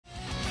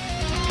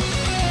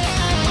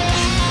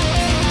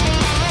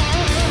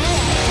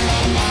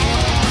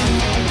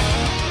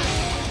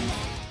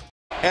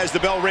As the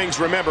bell rings,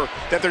 remember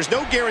that there's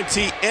no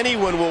guarantee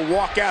anyone will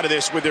walk out of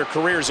this with their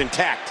careers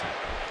intact.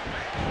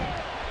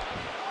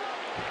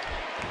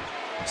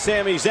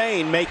 Sami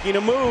Zayn making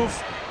a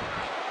move.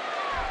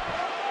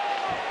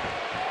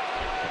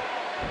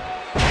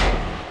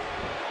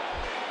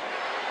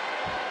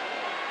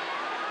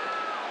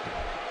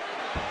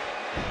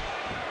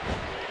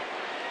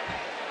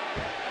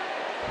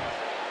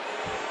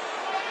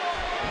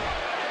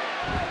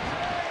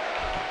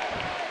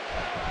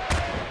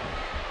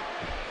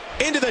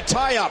 Into the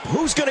tie-up.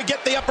 Who's going to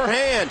get the upper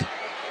hand?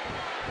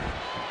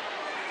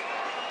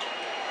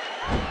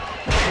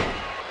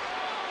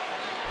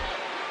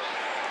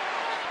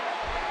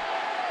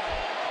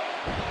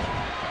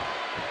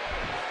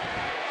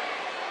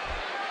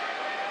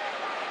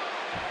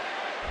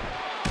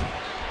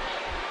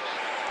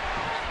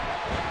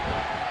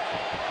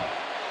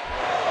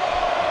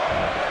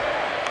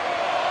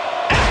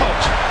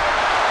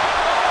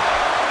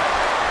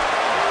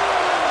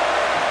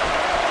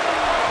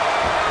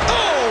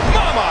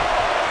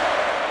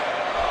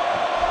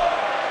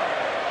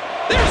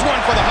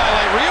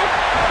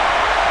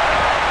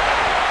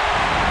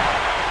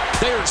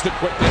 There's the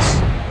quickness.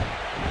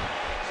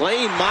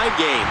 Playing mind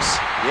games.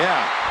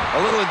 Yeah,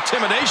 a little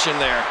intimidation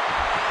there.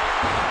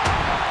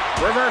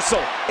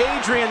 Reversal.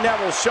 Adrien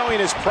Neville showing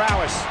his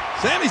prowess.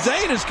 Sami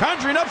Zayn is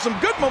conjuring up some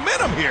good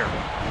momentum here.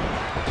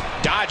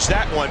 Dodge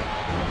that one.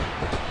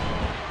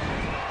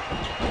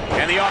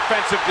 And the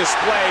offensive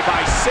display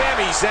by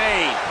Sami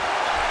Zayn.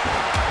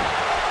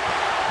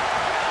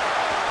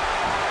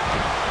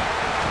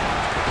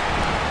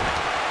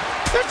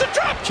 There's a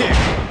drop kick.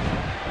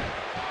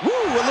 Woo,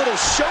 a little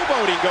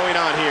showboating going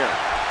on here.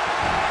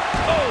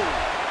 Oh,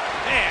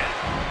 man.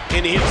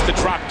 And he hits the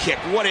drop kick.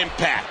 What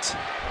impact.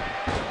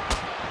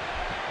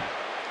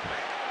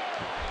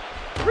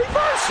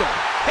 Reversal.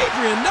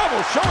 Adrien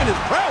Neville showing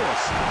his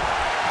prowess.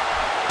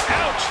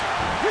 Ouch.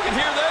 You can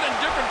hear that in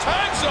different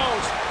time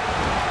zones.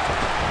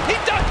 He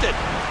ducked it.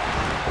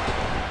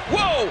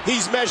 Whoa.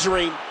 He's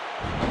measuring.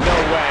 No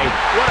way.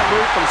 What a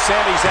move from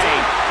Sami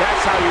Zayn.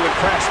 That's how you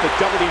impress the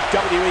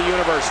WWE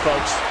Universe,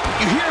 folks.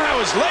 You hear how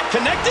his leg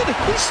connected?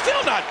 He's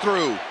still not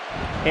through.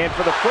 And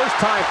for the first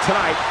time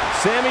tonight,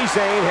 Sami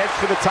Zayn heads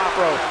for the top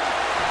rope.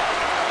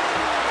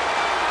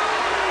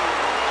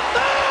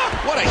 Ah,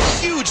 what a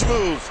huge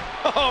move.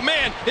 Oh,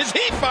 man, is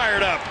he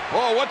fired up?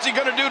 Oh, what's he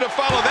going to do to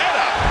follow that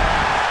up?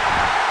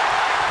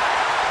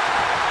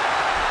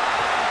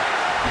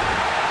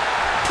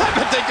 I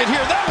bet they could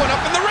hear that one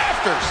up in the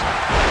rafters.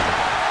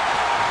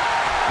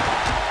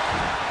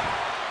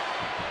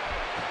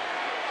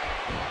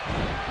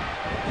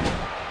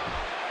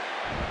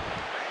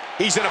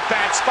 He's in a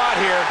bad spot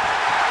here.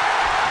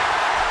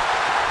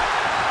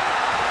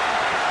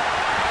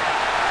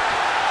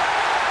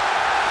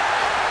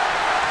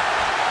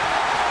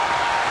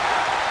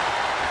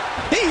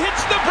 He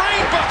hits the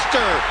brain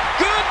buster.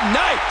 Good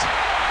night.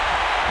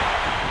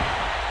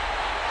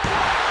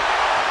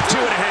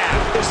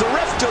 2.5. Is the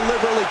ref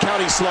deliberately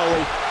counting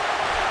slowly?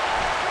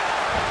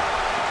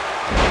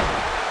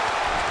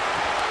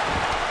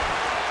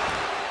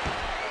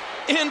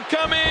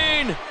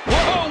 Incoming.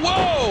 Whoa,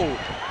 whoa.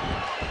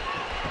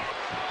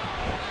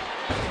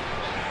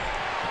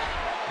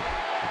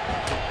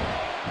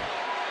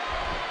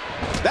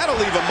 That'll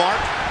leave a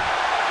mark.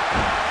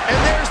 And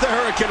there's the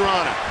Hurricane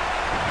Rana.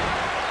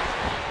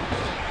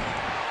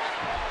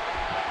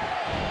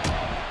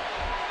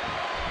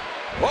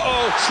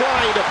 Uh-oh,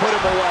 trying to put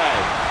him away.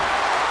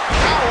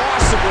 How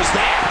awesome was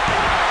that?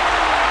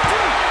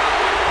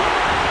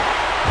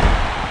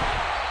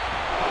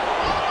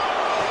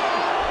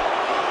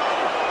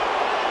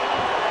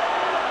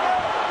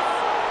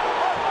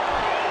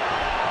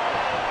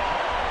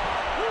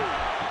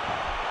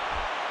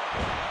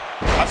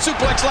 A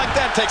suplex like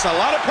that takes a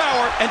lot of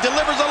power and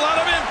delivers a lot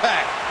of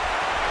impact.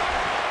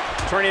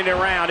 Turning it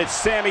around, it's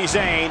Sami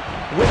Zayn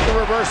with the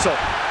reversal.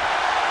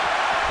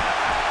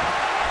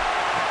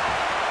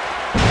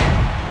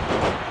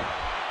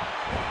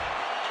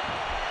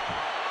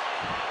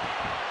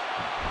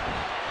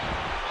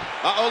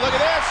 Uh-oh, look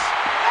at this.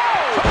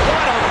 Oh,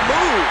 what a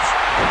move.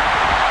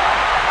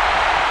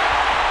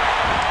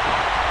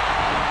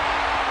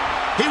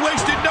 He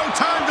wasted no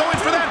time going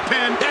for that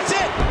pin. That's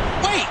it.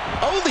 Wait,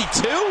 only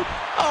 2?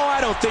 Oh,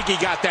 I don't think he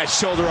got that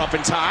shoulder up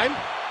in time.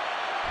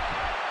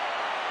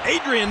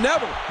 Adrien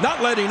Neville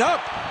not letting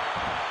up.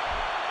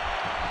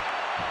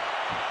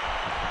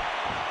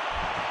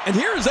 And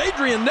here is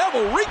Adrien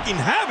Neville wreaking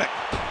havoc.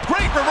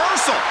 Great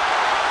reversal.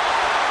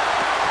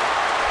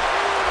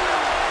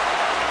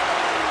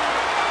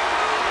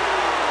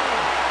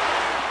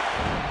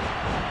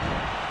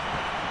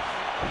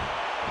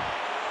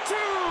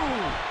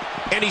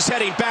 And he's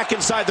heading back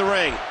inside the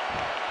ring.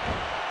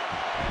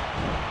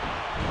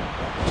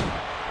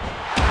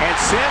 And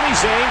Sami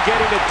Zayn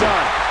getting it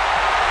done.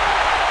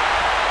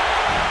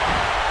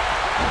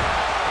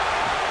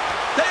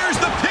 There's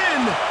the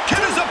pin. Can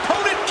his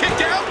opponent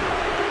kick out?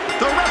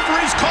 The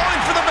referee's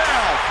calling for the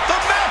bell. The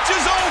match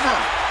is over.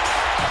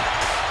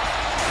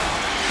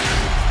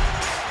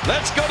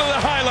 Let's go to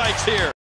the highlights here.